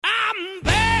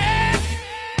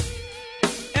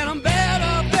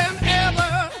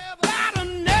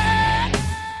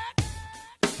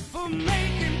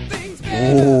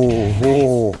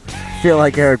feel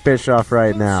like Eric Bischoff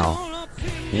right now.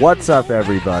 What's up,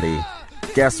 everybody?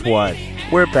 Guess what?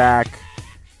 We're back.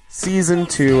 Season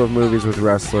 2 of Movies with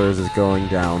Wrestlers is going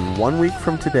down 1 week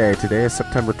from today. Today is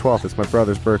September 12th. It's my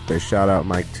brother's birthday. Shout out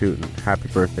Mike Tootin. Happy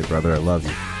birthday, brother. I love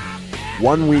you.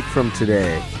 1 week from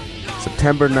today,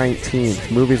 September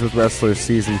 19th, Movies with Wrestlers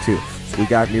Season 2. We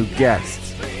got new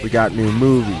guests. We got new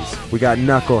movies. We got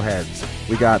Knuckleheads.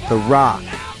 We got The Rock.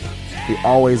 We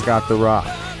always got The Rock.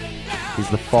 He's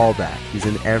the fallback. He's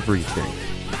in everything.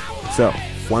 So,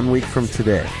 1 week from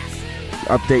today,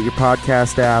 update your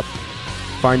podcast app,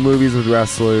 find Movies with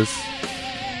Wrestlers,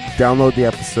 download the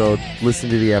episode, listen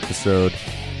to the episode.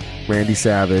 Randy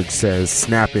Savage says,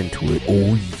 snap into it.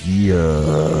 Oh,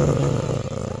 yeah.